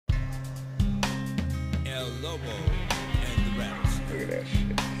Look at that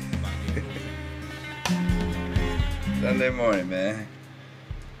shit. Sunday morning, man.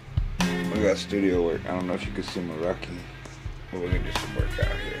 We got studio work. I don't know if you can see my Rocky, but we're gonna do some work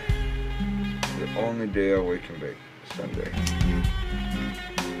out here. The only day I wake and bake, Sunday.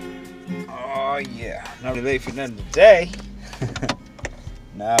 Oh yeah, not really late for nothing today.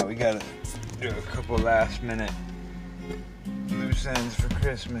 Now we gotta do a couple last minute loose ends for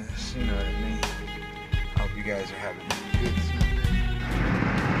Christmas. You know what I mean? I hope you guys are having a good Sunday.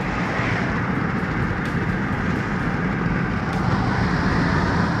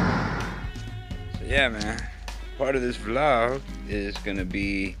 Yeah, man, part of this vlog is gonna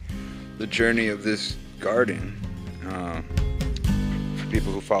be the journey of this garden. For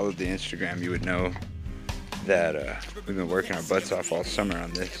people who followed the Instagram, you would know that we've been working our butts off all summer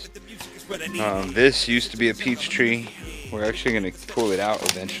on this. This used to be a peach tree. We're actually gonna pull it out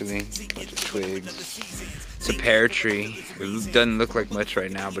eventually. A bunch of twigs. It's a pear tree. It doesn't look like much right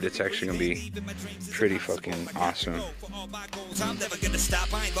now, but it's actually gonna be pretty fucking awesome.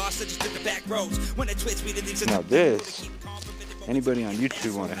 Now this, anybody on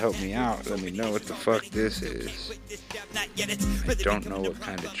YouTube want to help me out, let me know what the fuck this is. I don't know what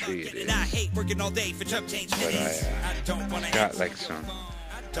kind of tree it is, but I got like some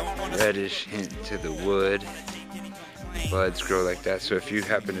reddish hint to the wood. Buds grow like that, so if you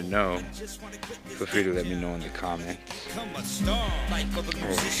happen to know, feel free to let me know in the comments. Over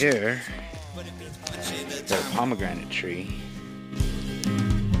here, got a pomegranate tree.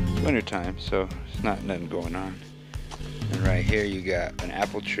 It's wintertime, so it's not nothing going on. And right here you got an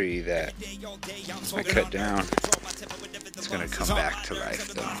apple tree that I cut down. It's gonna come back to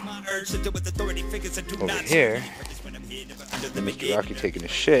life though. Over here, Mr. Rocky taking a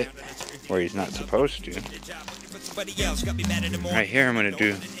shit where he's not supposed to. Right here I'm gonna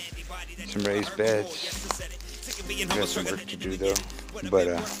do some raised beds. Got some work to do though, but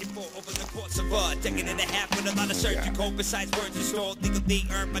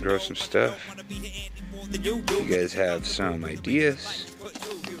grow some stuff. You guys have some ideas,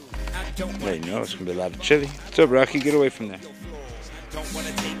 let me know. It's gonna be a lot of chili. What's up, Rocky? Get away from there.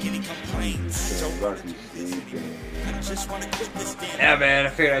 Yeah, man, I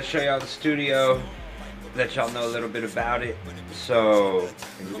figured I'd show y'all the studio, let y'all know a little bit about it. So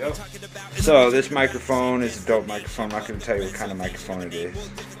here we go. So this microphone is a dope microphone. I'm not going to tell you what kind of microphone it is.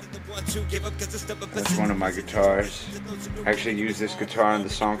 That's one of my guitars. I actually use this guitar on the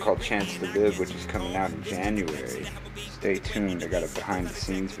song called Chance to Live, which is coming out in January. Stay tuned. I got a behind the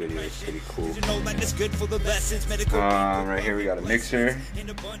scenes video. It's pretty cool. Right here we got a mixer.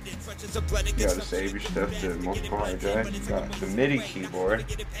 You gotta save your stuff to multiple hard drives. Got the MIDI keyboard.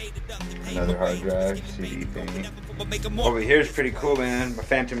 Another hard drive, CD thing. Over here is pretty cool, man. My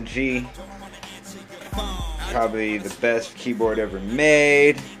Phantom G. Probably the best keyboard ever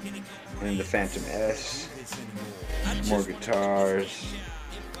made. And the Phantom S. More guitars.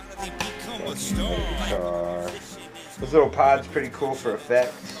 Another guitar. This little pod's pretty cool for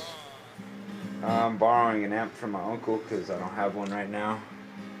effects. I'm borrowing an amp from my uncle because I don't have one right now.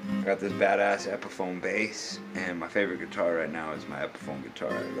 I got this badass Epiphone bass, and my favorite guitar right now is my Epiphone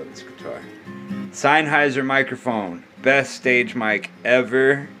guitar. I love this guitar. Sennheiser microphone, best stage mic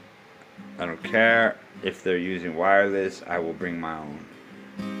ever. I don't care if they're using wireless, I will bring my own.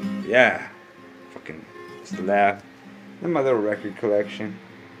 Yeah, fucking, it's the lab. Then my little record collection.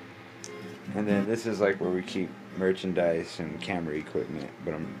 And then this is like where we keep merchandise and camera equipment.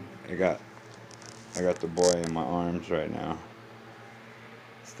 But I got the boy in my arms right now.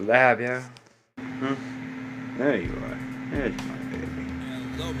 It's the lab, yeah. Huh? There you are. There's my baby.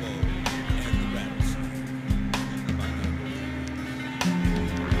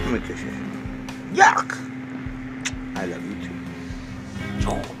 Look at this shit. Yuck! I love you too.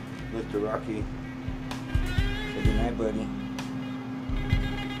 Mr. Rocky. Say good night, buddy.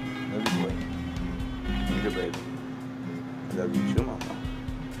 Love you, boy. Good baby. I love you too, mama.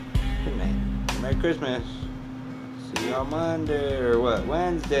 Good night. Merry Christmas. See y'all Monday, or what?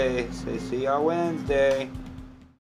 Wednesday. Say see y'all Wednesday.